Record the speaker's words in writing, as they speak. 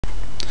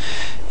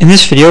In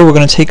this video we're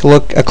going to take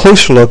a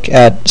closer look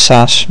at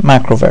SAS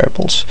macro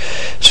variables.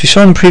 So we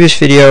saw in the previous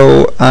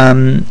video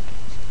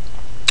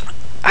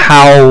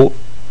how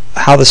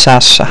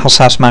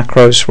SAS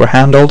macros were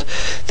handled.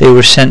 They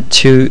were sent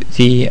to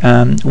the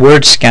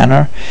word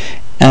scanner,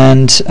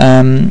 and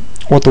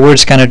what the word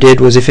scanner did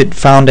was, if it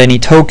found any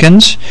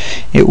tokens,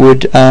 it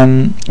would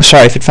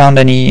if it found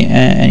any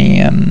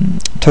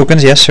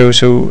tokens, yes, so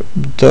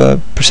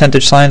the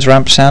percentage signs or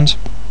ampersands,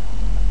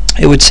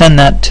 it would send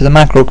that to the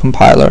macro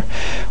compiler,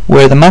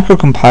 where the macro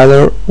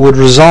compiler would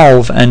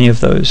resolve any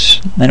of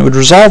those, and it would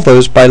resolve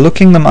those by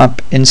looking them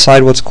up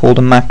inside what's called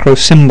a macro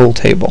symbol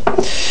table,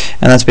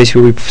 and that's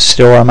basically where we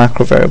store our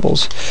macro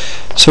variables.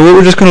 So what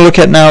we're just going to look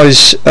at now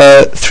is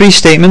three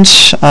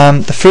statements.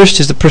 The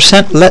first is the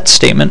 %let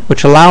statement,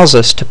 which allows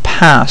us to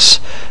pass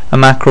a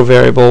macro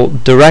variable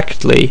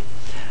directly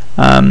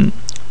to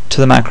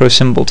the macro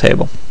symbol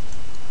table.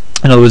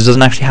 In other words, it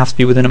doesn't actually have to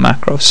be within a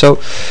macro. So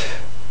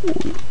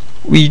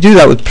we do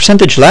that with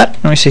 %let,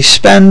 and we say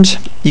spend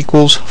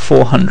equals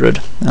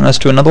 400. And let's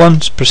do another one.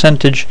 It's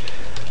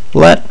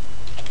 %let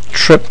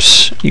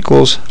trips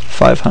equals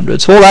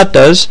 500. So all that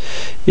does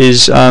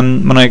is,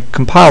 when I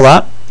compile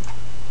that,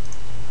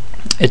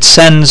 it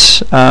sends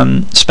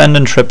spend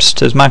and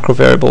trips as macro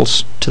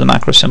variables to the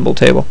macro symbol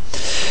table.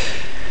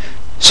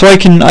 So I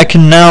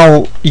can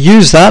now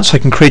use that. So I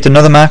can create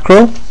another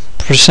macro,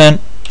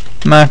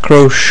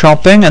 %macro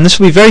shopping, and this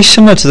will be very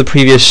similar to the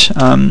previous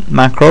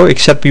macro,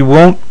 except we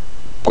won't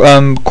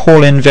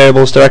call in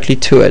variables directly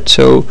to it.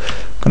 So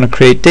I'm going to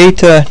create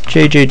data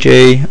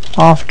jjj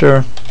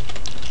after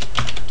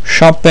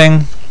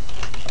shopping,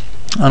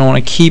 and I want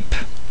to keep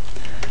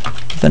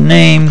the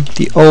name,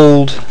 the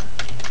old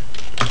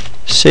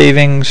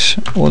savings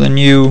or the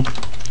new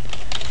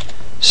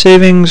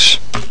savings,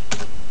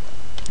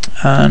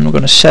 and we're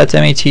going to set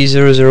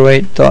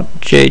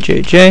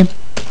mat008.jjj,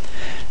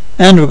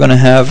 and we're going to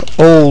have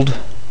old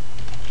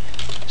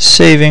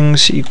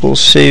savings equals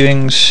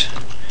savings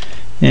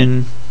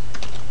in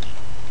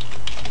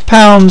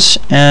pounds,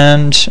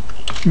 and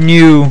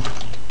new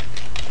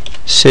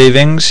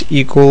savings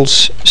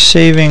equals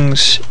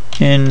savings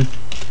in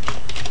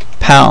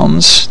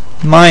pounds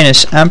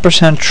minus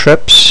ampersand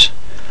trips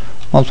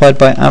multiplied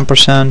by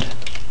ampersand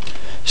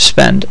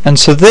spend. And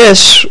so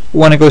this,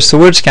 when it goes to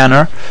the word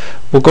scanner,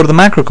 will go to the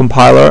macro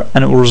compiler,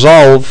 and it will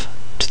resolve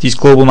to these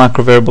global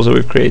macro variables that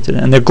we've created,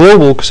 and they're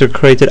global because they're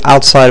created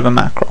outside of a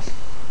macro.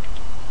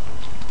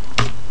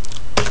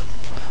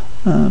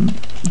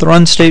 The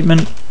run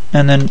statement,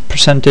 and then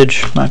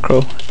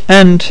 %macro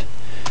end,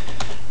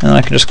 and then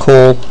I can just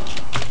call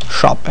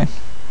shopping.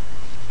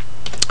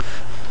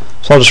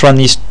 So I'll just run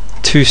these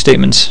two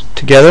statements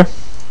together.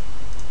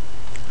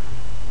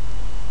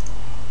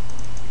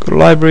 Go to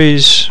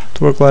libraries,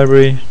 to work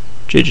library,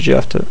 jjj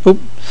after.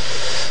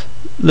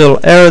 Little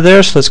error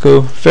there, so let's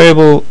go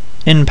variable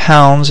in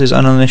pounds is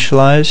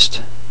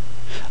uninitialized.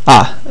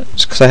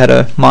 It's because I had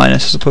a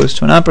minus as opposed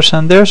to an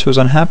ampersand there, so it was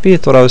unhappy.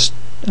 It thought I was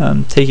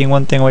taking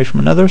one thing away from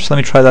another, so let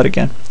me try that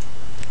again,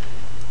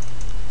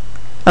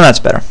 and that's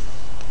better.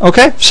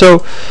 Okay,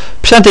 so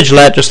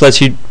 %let just lets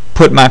you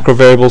put macro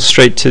variables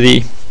straight to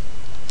the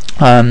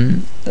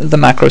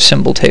macro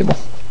symbol table.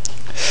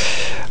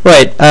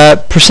 Right,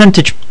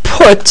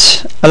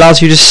 %put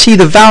allows you to see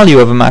the value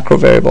of a macro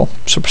variable.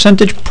 So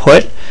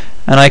 %put,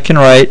 and I can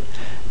write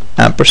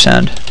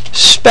ampersand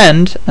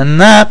spend, and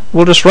that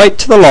will just write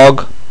to the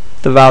log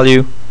the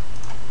value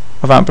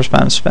of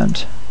ampersand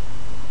spend.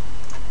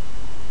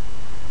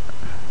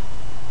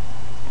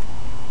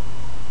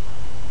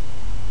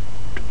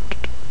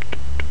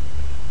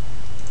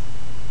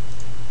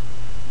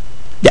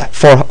 Yeah,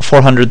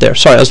 400 there.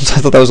 Sorry, I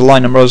thought that was a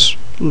line number. I was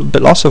a little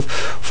bit lost. Of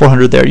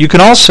 400 there. You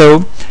can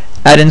also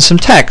add in some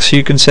text. So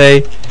you can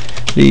say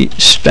the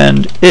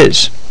spend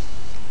is.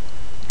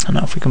 And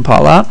now if we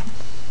compile that,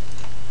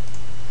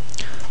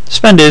 the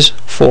spend is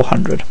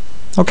 400.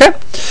 Okay,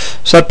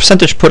 so that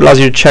 %put allows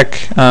you to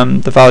check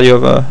the value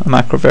of a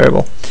macro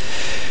variable.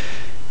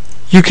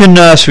 You can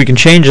so we can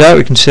change that.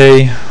 We can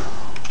say,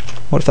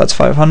 what if that's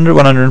 500?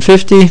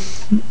 150.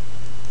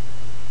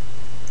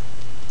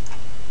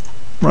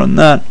 Run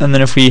that, and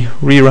then if we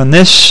rerun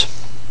this,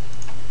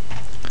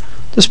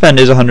 the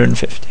spend is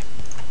 150.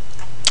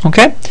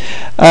 Okay,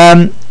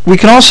 we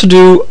can also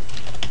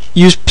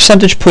use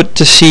 %put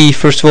to see,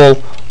 first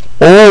of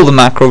all the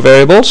macro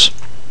variables.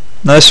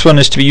 Now this one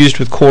is to be used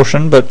with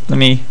caution, but let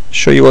me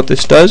show you what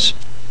this does.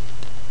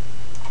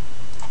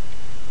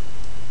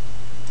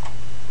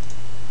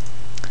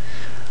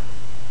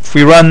 If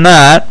we run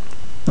that,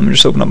 let me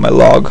just open up my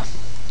log.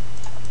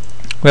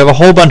 We have a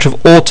whole bunch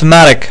of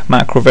automatic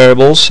macro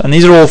variables, and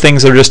these are all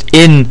things that are just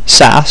in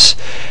SAS.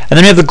 And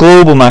then we have the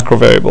global macro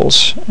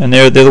variables, and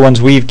they're the ones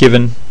we've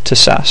given to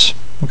SAS.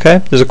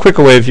 Okay, there's a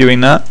quicker way of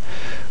viewing that.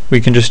 We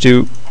can just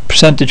do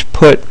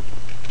 %put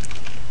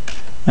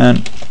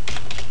and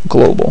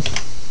global.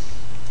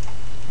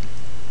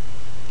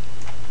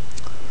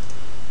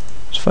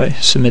 So if I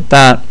submit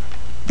that,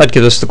 that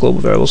gives us the global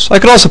variables. I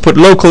could also put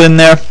local in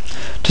there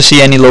to to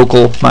see any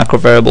local macro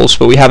variables,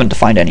 but we haven't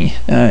defined any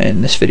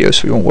in this video,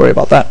 so we won't worry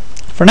about that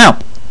for now.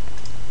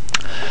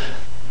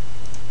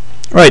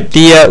 Right,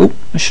 I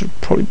should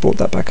have probably brought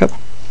that back up.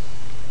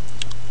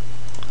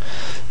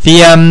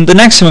 The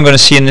next thing we're going to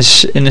see in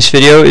this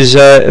video is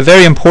a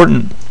very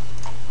important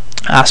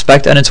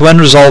aspect, and it's when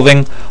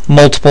resolving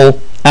multiple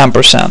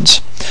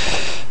ampersands.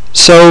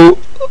 So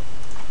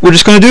we're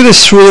just going to do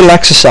this through a little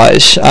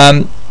exercise,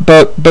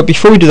 but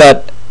before we do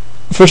that,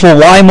 first of all,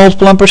 why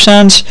multiple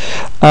ampersands?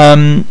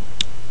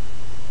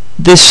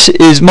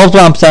 Multiple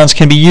ampersands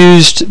can be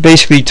used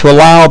basically to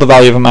allow the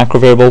value of a macro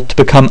variable to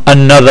become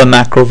another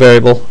macro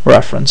variable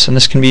reference, and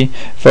this can be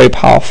very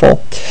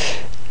powerful.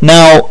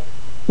 Now,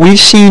 we've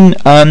seen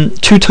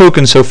two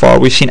tokens so far.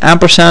 We've seen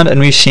ampersand and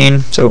we've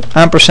seen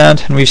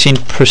ampersand and we've seen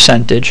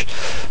percentage.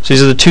 So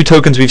these are the two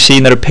tokens we've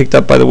seen that are picked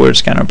up by the word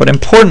scanner. But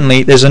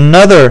importantly, there's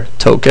another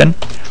token,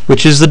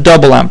 which is the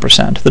double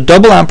ampersand. The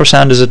double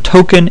ampersand is a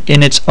token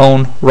in its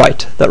own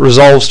right that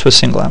resolves to a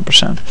single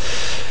ampersand.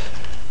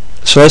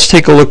 So let's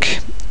take a look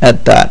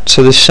at that.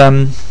 So this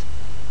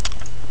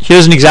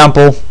here's an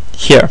example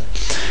here.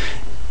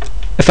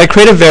 If I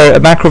create a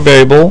macro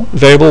variable,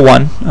 variable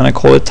 1, and I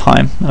call it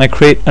time, and I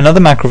create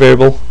another macro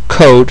variable,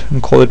 code,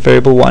 and call it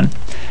variable 1, and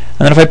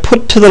then if I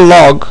put to the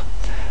log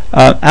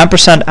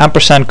ampersand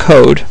ampersand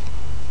code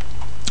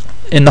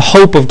in the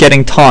hope of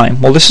getting time,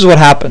 well, this is what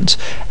happens.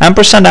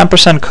 Ampersand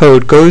ampersand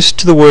code goes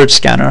to the word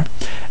scanner,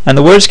 and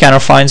the word scanner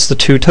finds the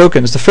two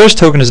tokens. The first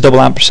token is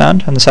double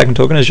ampersand, and the second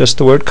token is just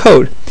the word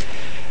code.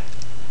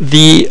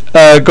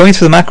 Going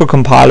through the macro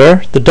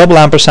compiler, the double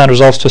ampersand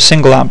resolves to a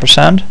single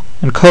ampersand,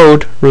 and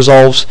code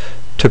resolves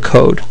to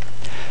code.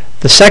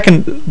 This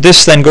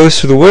then goes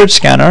through the word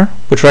scanner,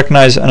 which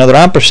recognizes another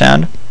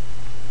ampersand,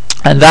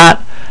 and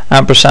that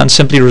ampersand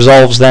simply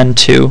resolves then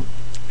to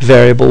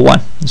variable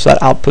 1. So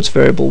that outputs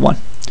variable 1.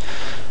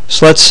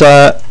 So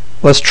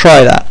let's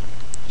try that.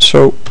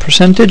 So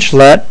percentage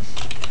let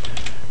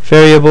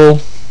variable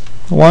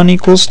 1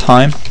 equals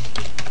time,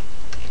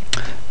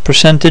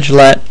 percentage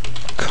let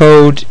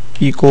code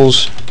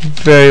equals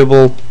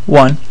variable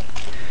 1,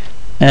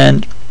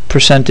 and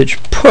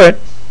percentage put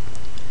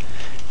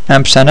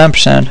ampersand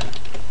ampersand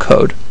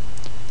code.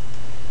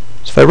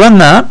 So if I run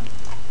that,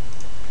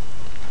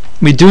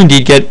 we do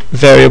indeed get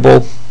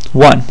variable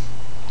 1.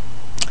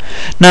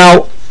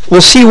 Now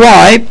we'll see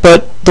why,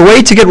 but the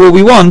way to get what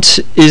we want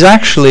is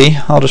actually,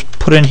 I'll just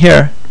put in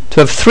here, to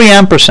have 3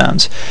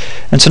 ampersands.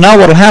 And so now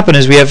what will happen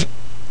is we have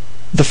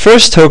the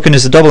first token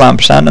is the double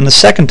ampersand, and the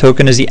second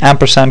token is the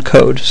ampersand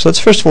code. So let's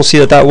first of all see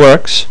that that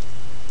works.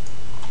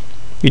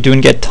 We do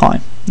indeed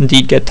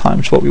get time,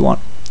 which is what we want.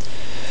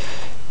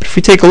 But if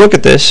we take a look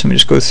at this, let me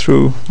just go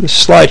through this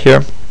slide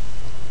here,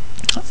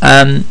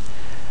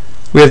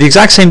 we have the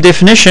exact same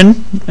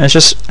definition, and it's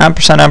just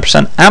ampersand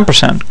ampersand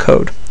ampersand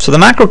code. So the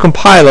macro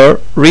compiler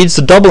reads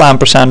the double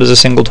ampersand as a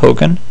single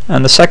token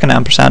and the second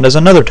ampersand as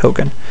another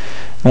token.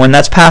 And when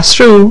that's passed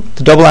through,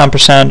 the double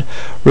ampersand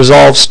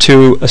resolves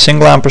to a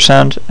single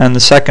ampersand and the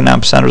second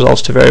ampersand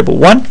resolves to variable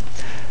 1,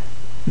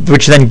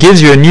 which then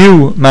gives you a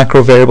new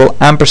macro variable,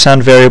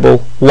 ampersand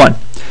variable 1.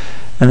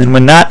 And then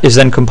when that is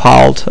then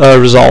compiled,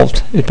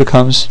 resolved, it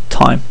becomes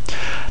time.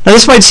 Now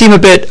this might seem a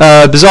bit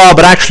bizarre,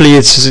 but actually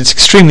it's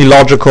extremely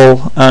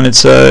logical, and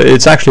it's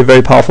actually a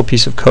very powerful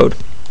piece of code.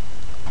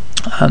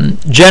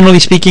 Generally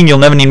speaking, you'll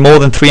never need more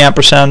than 3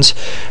 ampersands,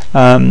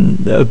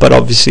 but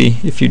obviously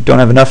if you don't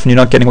have enough and you're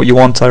not getting what you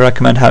want, I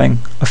recommend having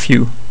a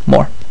few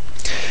more.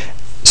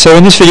 So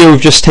in this video we've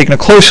just taken a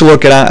closer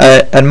look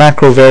at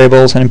macro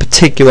variables, and in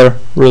particular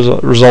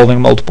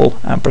resolving multiple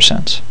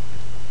ampersands.